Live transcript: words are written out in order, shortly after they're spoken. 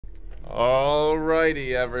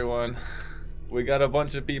Alrighty, everyone. We got a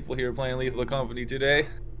bunch of people here playing Lethal Company today.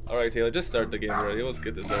 Alright, Taylor, just start the game already. Let's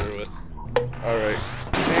get this over with. Alright.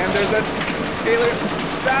 And there's a... Taylor,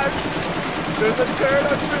 stop! There's a turn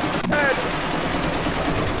on Tristan's head!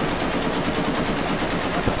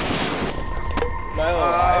 Am I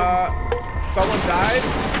alive? Someone died?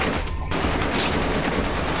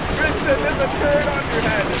 Tristan, there's a turn on your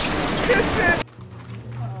head! Tristan!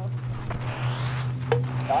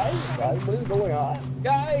 Guys, what is going on?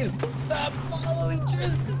 Guys, stop following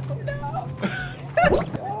Tristan! No!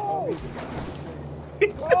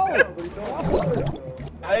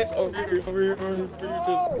 Guys, over here,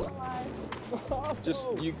 Just,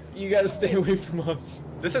 you gotta stay away from us.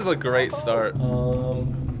 This is a great start.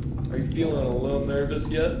 Are you feeling a little nervous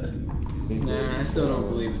yet? Nah, I still don't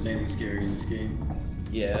believe there's anything scary in this game.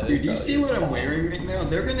 Yeah. Dude, do you see what I'm wearing right now?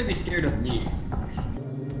 They're gonna be scared of me.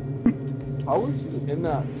 How is you in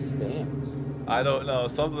that stance? I don't know.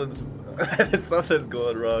 Something's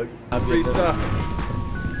going wrong. Free stuff.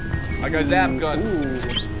 I got a zap gun. Ooh.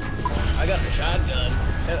 I got a shotgun.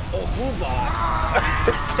 And a boombox.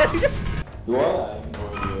 Do I? I have no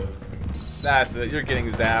idea. That's it. You're getting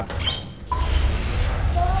zapped.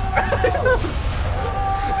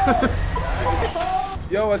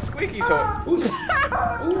 Yo, a squeaky toy.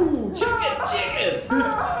 Ooh, chicken!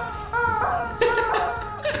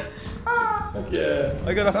 Yeah.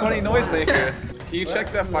 I got a funny noise maker. Can you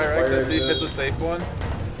check that fire exit, see if it's a safe one?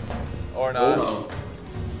 Or not? Oh.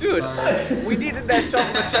 Dude, we needed that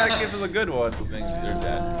shovel to check if it's a good one. They're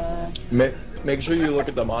dead. Make sure you look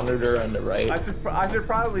at the monitor on the right. I should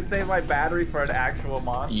probably save my battery for an actual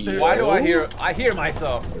monster. Yeah. Why do I hear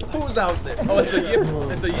myself? Who's out there? Oh, it's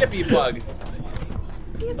a yippy bug.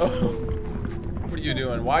 Oh. What are you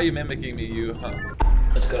doing? Why are you mimicking me, you? Huh?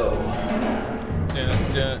 Let's go.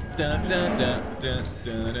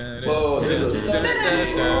 Whoa,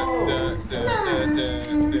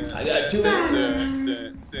 I got two.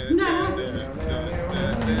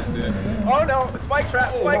 Oh no! Spike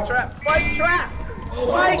trap! Spike trap! Spike trap!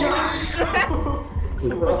 Spike trap!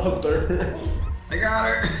 Brothers. I got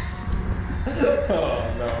her! Oh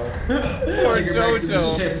no. Poor Jojo.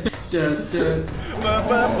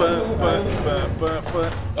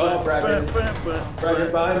 Oh, Bracken.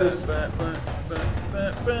 Bracken behind us.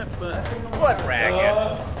 What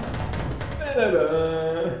Bracken?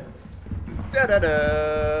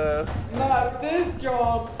 Da-da-da. Not this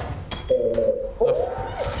job.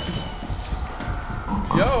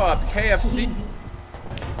 Yo, KFC.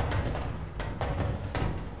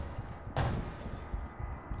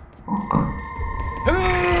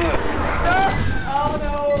 Oh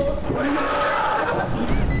no.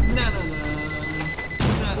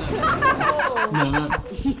 No.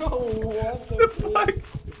 Yo, what the fuck?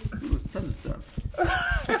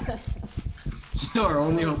 So our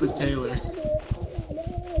only hope is Taylor.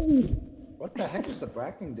 What the heck is the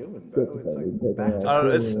Bracken doing, bro? It's like back to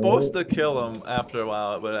It's supposed to kill him after a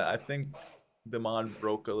while, but I think the mod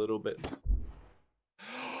broke a little bit.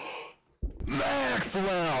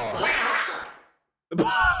 Maxwell!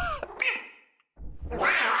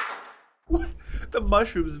 The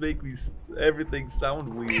mushrooms make everything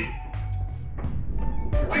sound weird.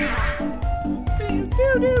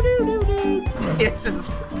 This is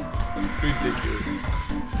ridiculous.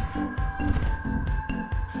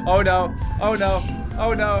 Oh no! Oh no!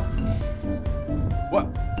 Oh no! What?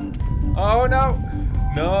 Oh no!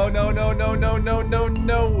 No! No! No! No! No! No! No!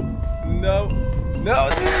 No! No! No!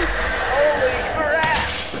 Holy crap!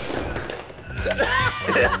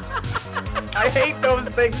 I hate those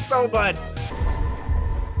things so much.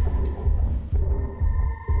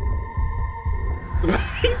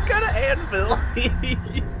 He's got an anvil.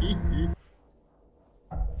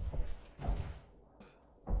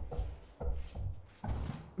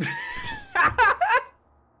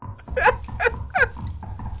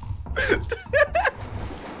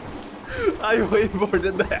 I weigh more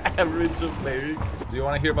than the average of Mary. Do you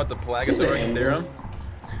want to hear about the Pythagorean theorem?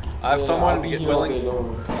 I have someone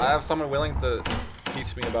willing to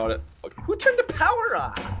teach me about it. Okay. Who turned the power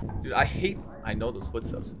on? Dude, I know those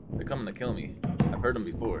footsteps. They're coming to kill me. I've heard them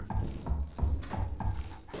before.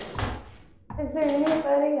 Is there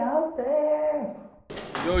anybody out there?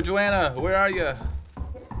 Yo, Joanna, where are you?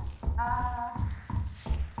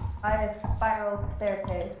 By a spiral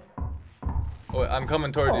staircase. Oh, I'm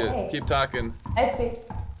coming toward you. Hey. Keep talking. I see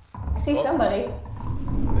somebody.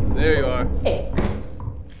 There you are. Hey.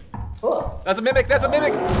 Cool. That's a mimic. That's a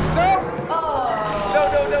mimic. No! Oh.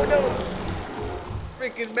 No.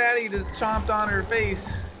 Freaking Maddie just chomped on her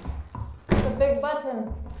face. It's a big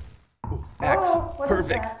button. Ooh, X. Oh, what is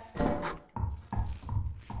Perfect. that?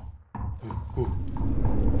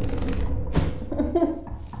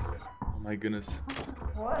 My goodness.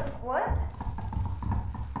 What?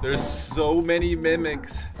 There's so many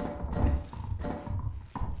mimics.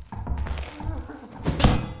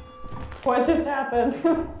 What just happened?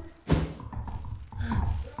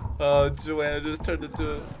 Oh, Joanna just turned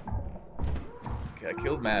into a... Okay, I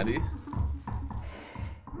killed Maddie. I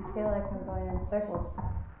feel like I'm going in circles.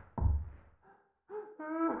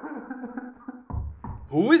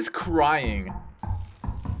 Who is crying?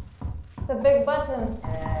 The big button.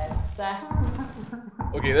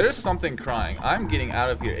 Okay, there's something crying. I'm getting out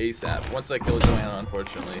of here ASAP once I kill Joanna,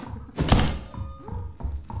 unfortunately.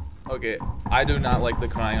 Okay, I do not like the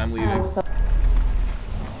crying. I'm leaving.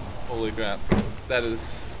 Holy crap. That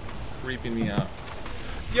is creeping me out.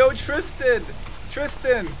 Yo, Tristan!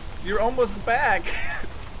 Tristan! You're almost back!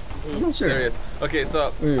 Sure. There he is. Okay,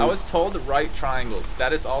 so I was told to write triangles.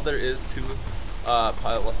 That is all there is to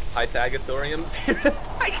Pythagorean theorem.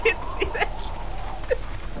 I can't see that.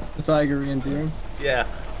 Pythagorean theorem. Yeah,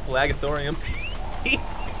 Pythagorean.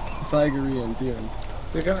 Pythagorean theorem.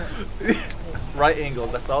 Right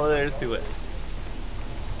angles. That's all there is to it.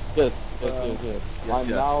 Yes. I'm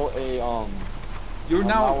now a You're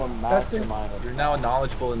now a mastermind. You're now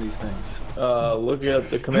knowledgeable in these things. Look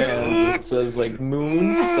at the command. It says like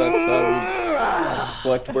moons. That's how we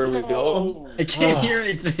select where we go. I can't hear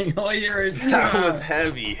anything. All I hear is That was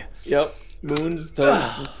heavy. Yep. Moons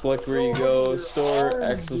to select where you go. Store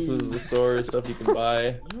accesses the store, stuff you can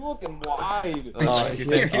buy. You looking wide. If you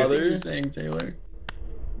hit what other, you're saying, Taylor.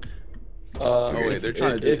 Oh wait, they're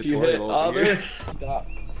trying to do if you hit tutorial over here. other, stop.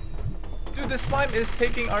 Dude, this slime is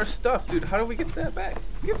taking our stuff, dude. How do we get that back?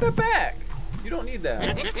 Give that back. You don't need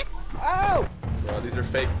that. Ow! Bro, these are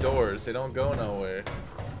fake doors. They don't go nowhere.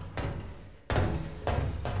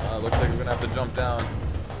 Looks like we're gonna have to jump down.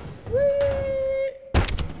 Whee!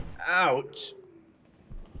 Ouch.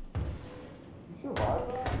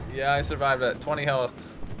 Yeah, I survived that. 20 health.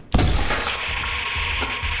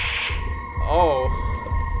 Oh,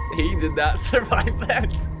 he did not survive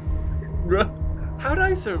that. Bro, how did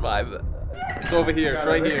I survive that? It's over here. It's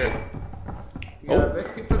right here. You got a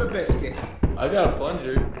biscuit for the biscuit. I got a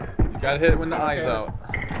plunger. You gotta hit it when the eye's out.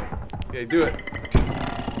 Okay, do it.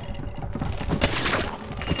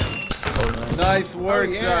 Nice work,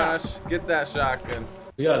 Oh, yeah. Josh. Get that shotgun.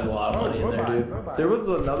 We got a lot of money in there, dude. There was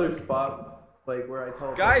another spot like where I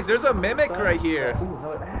told Guys, there's a mimic right here.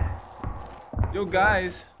 Yo,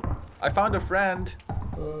 guys, I found a friend.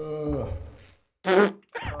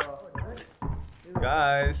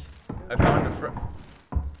 Guys, I found a friend.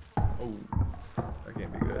 Oh, that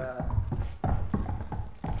can't be good.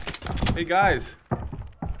 Hey, guys.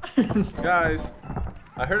 Guys,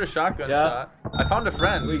 I heard a shotgun shot. I found a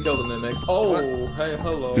friend. we killed a mimic. Oh, hey,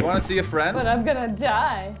 hello. You want to see a friend? But I'm gonna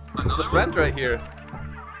die. There's a friend right here.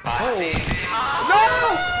 No!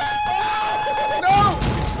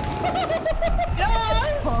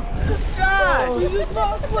 Josh! You just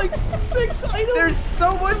lost like 6 items. There's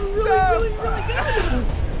so much stuff! Really good.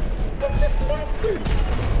 What just happened?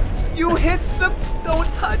 You hit the... Don't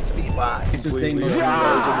touch me, bot. Sustained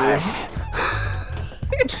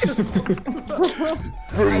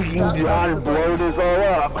Freaking John blowed us all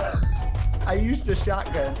up. I used a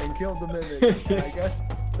shotgun and killed the mimic. I guess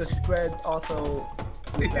the spread also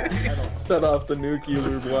did that. I don't know. Set off the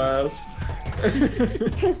nuclear blast.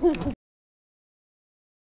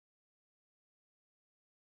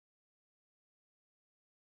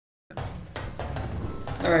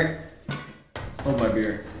 Alright. Hold my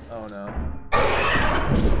beer. Oh no.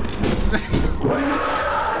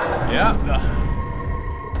 Yeah.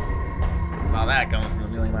 Saw that coming from a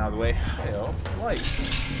million miles away. Hey-o. Light.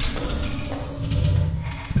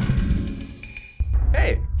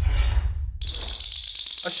 Hey!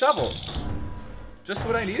 A shovel. Just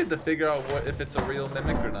what I needed to figure out what if it's a real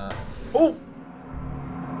mimic or not. Oh!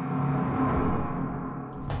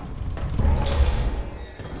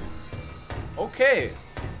 Okay.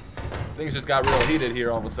 Things just got real heated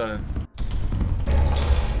here all of a sudden.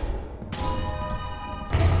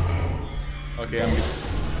 Okay, I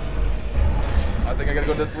think I gotta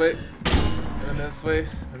go this way. And this way.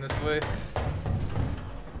 And this way.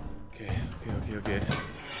 Okay.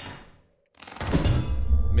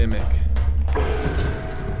 Mimic.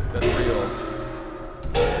 That's real.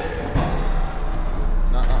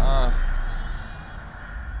 Nuh-uh.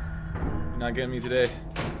 You're not getting me today.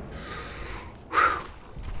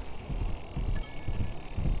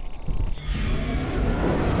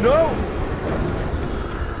 No!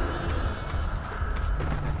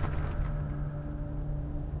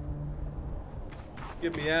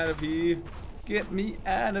 Get me out of here. Get me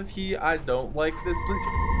out of here. I don't like this place.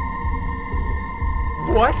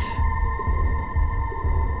 What?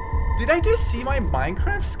 Did I just see my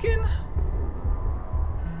Minecraft skin?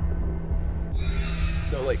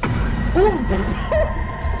 No, like. Oh,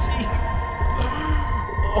 jeez.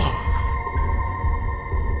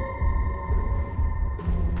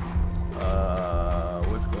 Oh.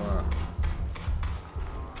 What's going on?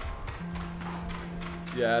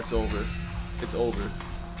 Yeah, it's over. It's over.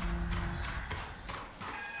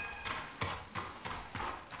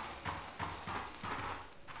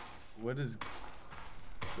 What is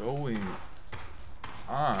going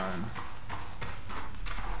on?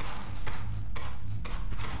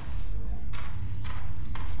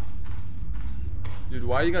 Dude,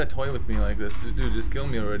 why you gotta toy with me like this? Dude, just kill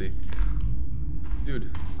me already.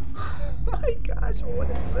 Dude. Oh my gosh, what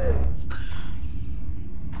is this?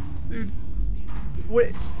 Dude.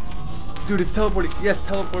 What? Dude, it's teleporting. Yes,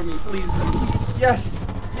 teleport me, please. Yes!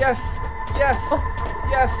 Yes! Yes!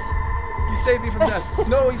 Yes! You saved me from death.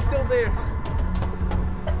 No, he's still there.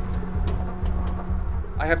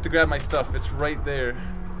 I have to grab my stuff. It's right there.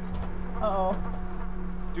 Oh.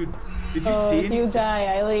 Dude, did you see If you die,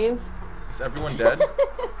 I leave. Is everyone dead?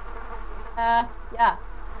 Yeah.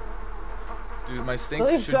 Dude, my sink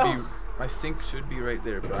Believe should so. be right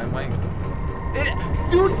there, but I might.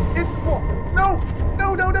 Dude, it's no.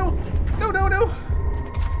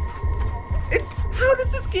 It's how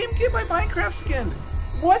does this game get my Minecraft skin?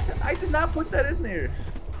 What? I did not put that in there.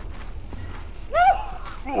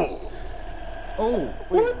 Oh,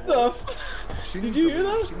 What the Did you hear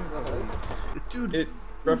that? Dude, It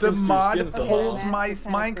the referenced your mod skin somehow. pulls my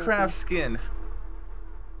Minecraft skin.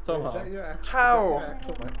 Somehow. How?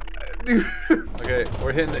 Dude. Okay,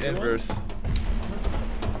 we're hitting the inverse.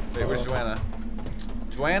 Wait, where's Joanna?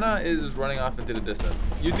 Joanna is running off into the distance.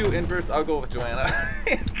 You do inverse, I'll go with Joanna.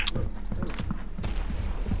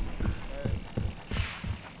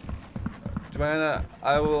 Joanna,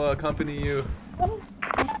 I will accompany you. What is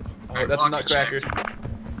that? Oh, that's a nutcracker.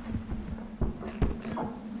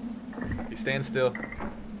 You stand still.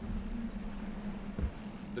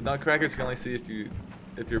 The nutcrackers can only see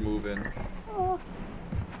if you're moving. Oh.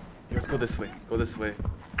 Let's go this way. Go this way.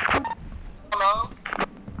 Hello?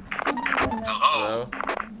 Hello?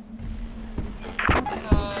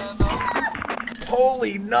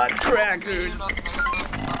 Holy nutcrackers!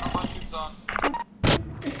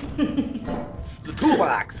 The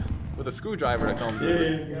toolbox with a screwdriver that comes with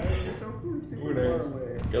it. Ooh, nice.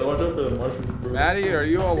 Gotta watch out for the mushrooms, bro. Maddie, are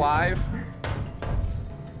you alive?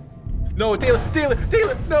 No, Taylor,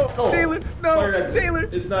 no, Oh, Taylor, no, fire exit. Taylor,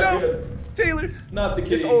 It's not no, good. Taylor, Not the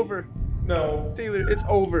kitty. it's over. No. Taylor, it's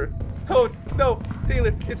over. Oh, no,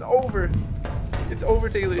 Taylor, it's over. It's over,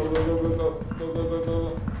 Taylor. Go, go, go, go, go, go, go, go,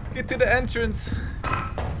 go. Get to the entrance.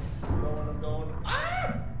 I'm going.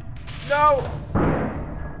 Ah! No!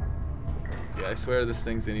 Yeah, I swear this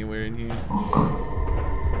thing's anywhere in here.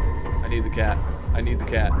 I need the cat. I need the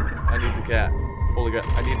cat. I need the cat. Holy God,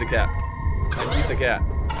 I need the cat. I need the cat.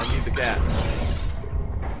 I need the cat.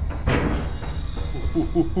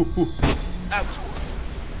 Ooh. Ouch.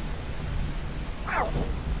 Ow.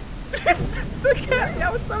 The cat,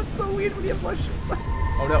 that would sound so weird when you have mushrooms.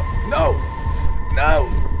 Oh no. No! No!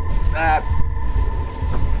 That.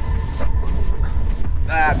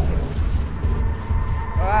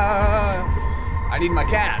 I need my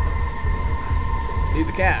cat. I need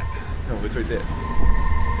the cat. No, it's right there.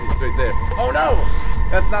 It's right there. Oh no!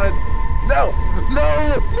 That's not a. No!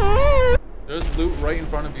 No! No! There's loot right in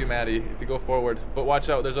front of you, Maddie, if you go forward. But watch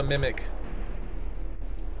out, there's a mimic.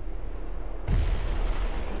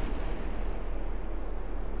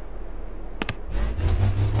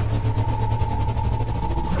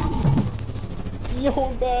 Yo,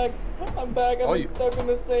 I'm back. I'm back. Oh, I'm you- stuck in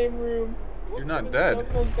the same room. You're not I'm dead. stuck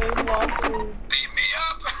in the same locked room. Beat me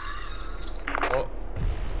up! Oh.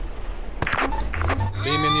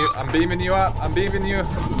 Beaming you. I'm beaming you up. I'm beaming you.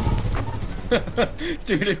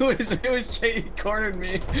 Dude, it was Jay. He cornered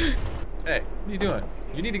me. Hey, what are you doing?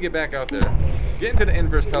 You need to get back out there. Get into the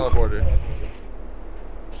inverse teleporter.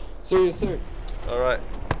 Sir, yes, sir. Alright.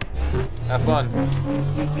 Have fun.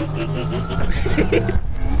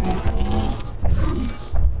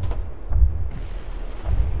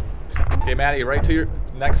 Okay, Maddie, right to your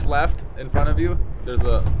next left in front of you. There's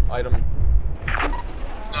a item. No,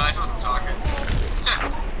 I wasn't talking.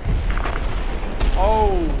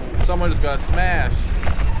 Oh, someone just got smashed.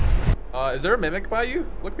 Is there a mimic by you?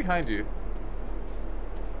 Look behind you.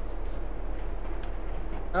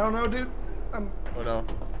 I don't know, dude. Oh no.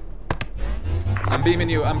 I'm beaming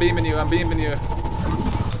you. I'm beaming you. I'm beaming you.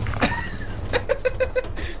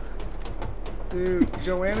 Dude,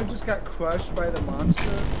 Joanna just got crushed by the monster.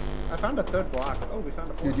 I found a third block. Oh, we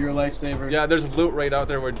found a fourth. Dude, you're a lifesaver. Yeah, there's loot right out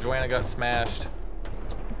there where Joanna got smashed.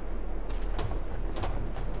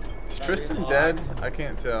 Tristan dead? I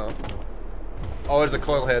can't tell. Oh, there's a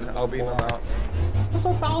coil head. I'll beam him out. That's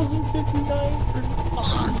 1,059 for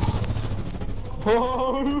box.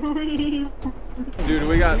 Holy. Dude,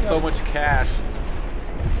 we got so much cash.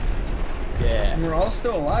 Yeah. And we're all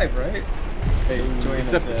still alive, right? Hey, Joanna.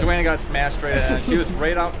 Except Joanna got smashed right at. She was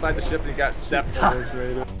right outside the ship and got stepped on.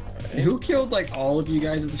 Hey, who killed like all of you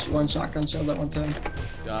guys with the one shotgun shell that one time?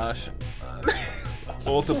 Josh.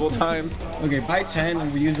 Multiple times. Okay, buy 10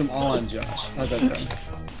 and we use them all on Josh. How's that sound?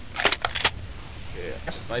 Yeah.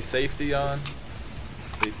 Is my safety on?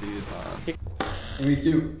 Safety is on. Me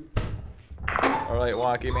too. Alright,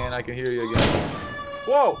 Walkie man, I can hear you again.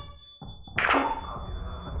 Whoa!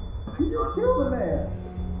 You killed the man.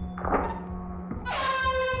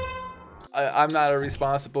 I'm not a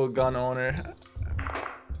responsible gun owner.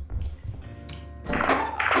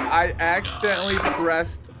 I accidentally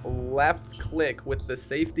pressed left click with the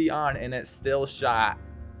safety on and it still shot.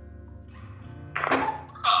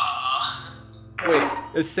 Wait,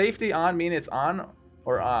 does safety on mean it's on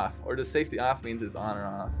or off? Or does safety off means it's on or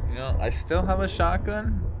off? You know, I still have a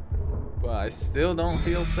shotgun, but I still don't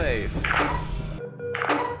feel safe.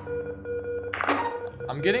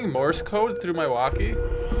 I'm getting Morse code through my walkie.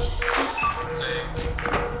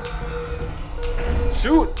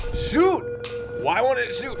 Shoot! Shoot! Why won't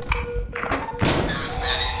it shoot?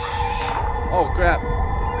 Oh crap.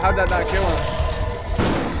 How'd that not kill him?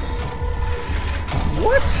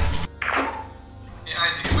 What? Hey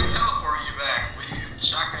Isaac, if we teleport you back with your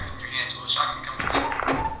shotgun in your hands, will the shotgun come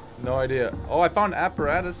with you? No idea. Oh, I found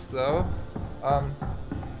apparatus though.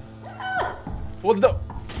 What the?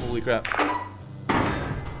 Holy crap.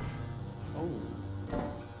 Oh.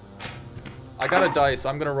 I got a dice,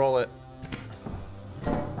 I'm gonna roll it.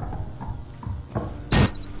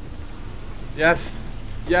 Yes!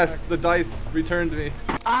 Yes, the dice returned me.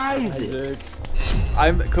 Isaac.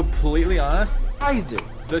 I'm completely honest. Isaac.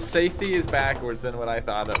 The safety is backwards than what I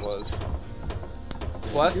thought it was.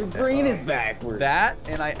 Plus, Your brain is backwards. that,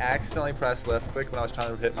 and I accidentally pressed left click when I was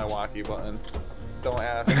trying to hit my walkie button. Don't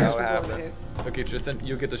ask how it happened. Okay, Tristan,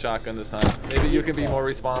 you get the shotgun this time. Maybe you can be more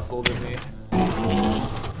responsible than me.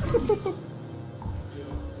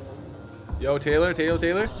 Yo, Taylor,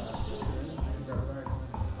 Taylor.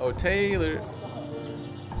 Oh, Taylor.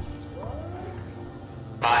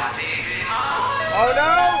 Oh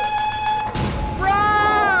no!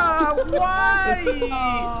 Bruh!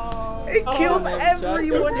 Why? It kills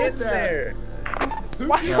everyone in there.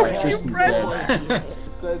 Why would you press it?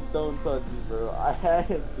 Said don't touch me, bro. I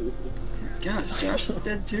had to. Gosh, Josh is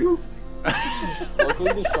dead too?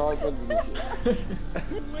 Luckily the shotgun's in the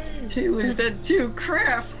Taylor's dead too,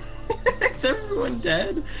 crap! Is everyone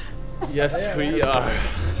dead? Yes, we are.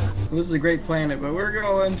 This is a great planet, but we're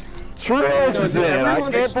going. Tristan, I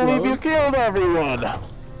can't explode? believe you killed everyone.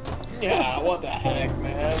 Yeah, what the heck,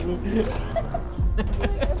 man?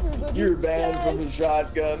 You're banned from the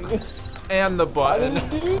shotgun. And the button.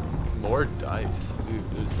 More dice. Dude,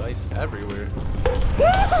 there's dice everywhere.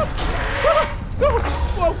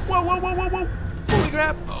 Whoa, whoa, whoa, whoa, whoa, whoa. Holy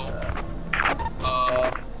crap.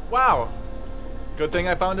 Wow. Good thing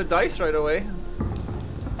I found a dice right away.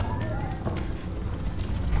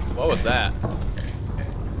 What was that?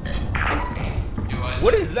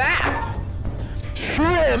 What is that?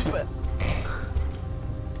 Shrimp!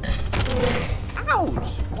 Ouch!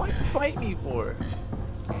 Why'd you bite me for?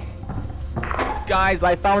 Guys,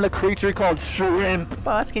 I found a creature called shrimp.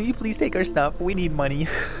 Boss, can you please take our stuff? We need money.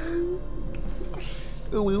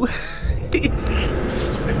 Ooh, ooh.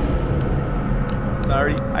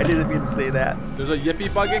 Sorry, I didn't mean to say that. There's a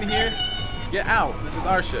yippee bug in here. Get out! This is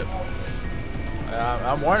our ship.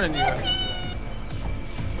 I'm warning you.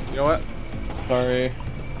 You know what? Sorry.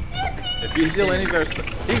 If you steal any of their stuff,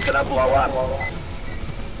 he's gonna blow up!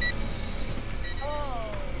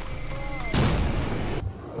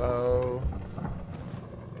 Hello?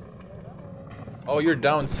 Oh, you're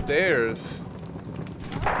downstairs.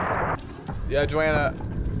 Yeah, Joanna.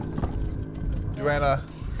 Joanna.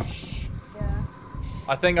 Yeah.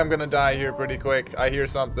 I think I'm gonna die here pretty quick. I hear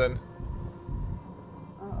something.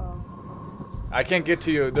 Uh-oh. I can't get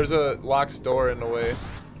to you. There's a locked door in the way.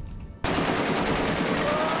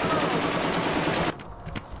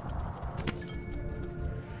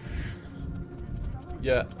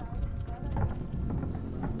 Yeah.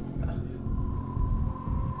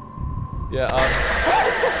 Yeah,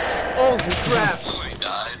 oh crap!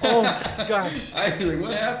 Oh gosh. I was like,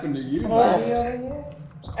 what happened to you?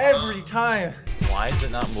 Every time. Why is it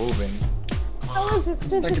not moving? How is this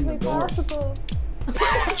stuck in the physically door. possible?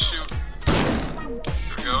 Shoot. Here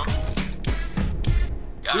we go.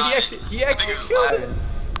 Dude, he actually killed it.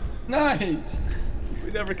 Nice.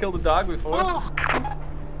 You never killed a dog before.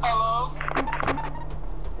 Hello?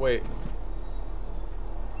 Wait.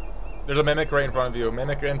 There's a mimic right in front of you.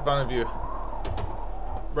 Mimic in front of you.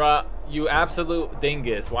 Bruh, you absolute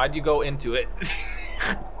dingus. Why'd you go into it?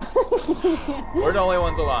 We're the only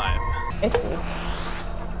ones alive. I see.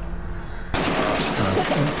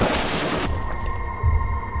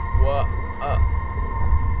 What?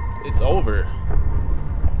 It's over.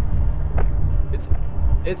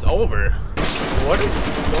 It's over. What is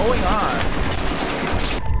going on?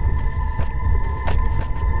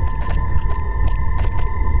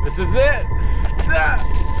 This is it.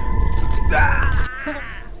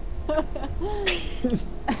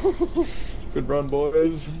 Good run,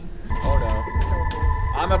 boys. Oh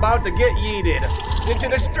no. I'm about to get yeeted into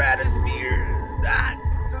the stratosphere.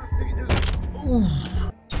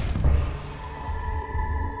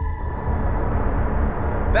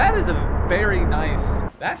 That is a very nice.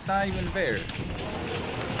 That's not even fair.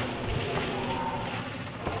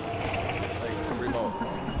 Like remote.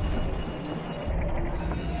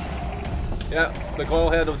 Yeah, the coil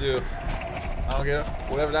head will do. I don't care.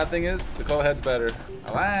 Whatever that thing is, the coil head's better.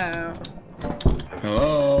 Hello.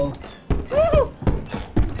 Hello. Woo!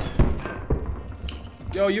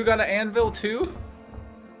 Yo, you got an anvil too?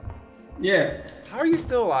 Yeah. How are you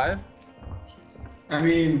still alive? I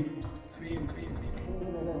mean, I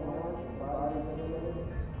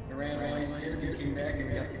ran away, came back, and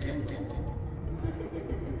we got the anvil.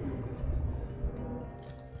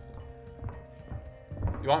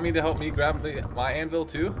 You want me to help me grab my anvil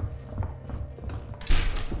too?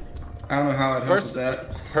 I don't know how I'd help with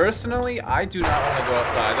that. Personally, I do not want to go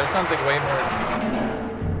outside. There's something way more.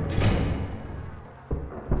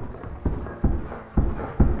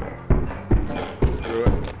 Screw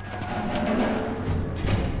it.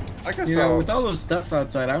 I guess You know, with all those stuff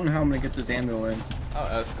outside, I don't know how I'm gonna get this anvil in.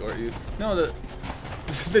 I'll escort you. No, the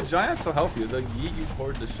giants will help you. They'll yeet you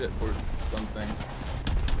toward the ship or something.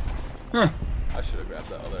 Huh. I should have grabbed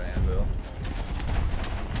that other anvil.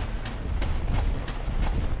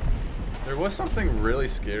 There was something really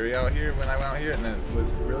scary out here when I went out here, and it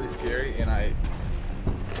was really scary, and I...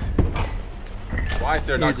 Why is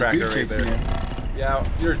there a nutcracker right there? Yeah,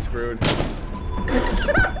 you're screwed.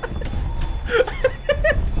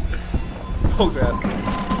 Oh god.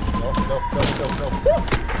 No.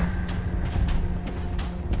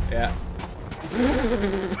 Yeah.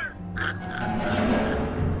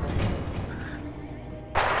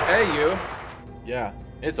 Hey, you. Yeah,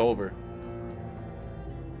 it's over.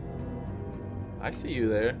 I see you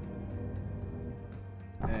there.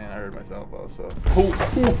 And I heard myself also. What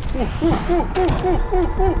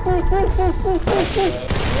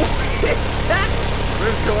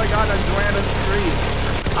is going on Joanna's street?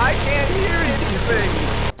 I can't hear anything.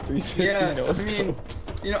 Yeah, I mean,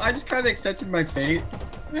 you know, I just kind of accepted my fate.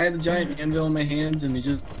 I had the giant anvil in my hands, and he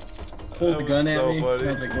just pulled the gun at me. And I was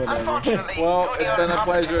like, whatever. Unfortunately, Well, due to it's your been a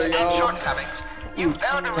pleasure, incompetence and y'all. shortcomings, you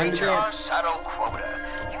failed to Time to reach your dance. subtle quota.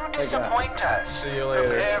 You disappoint us. See you later.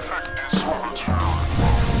 Prepare for disappointment.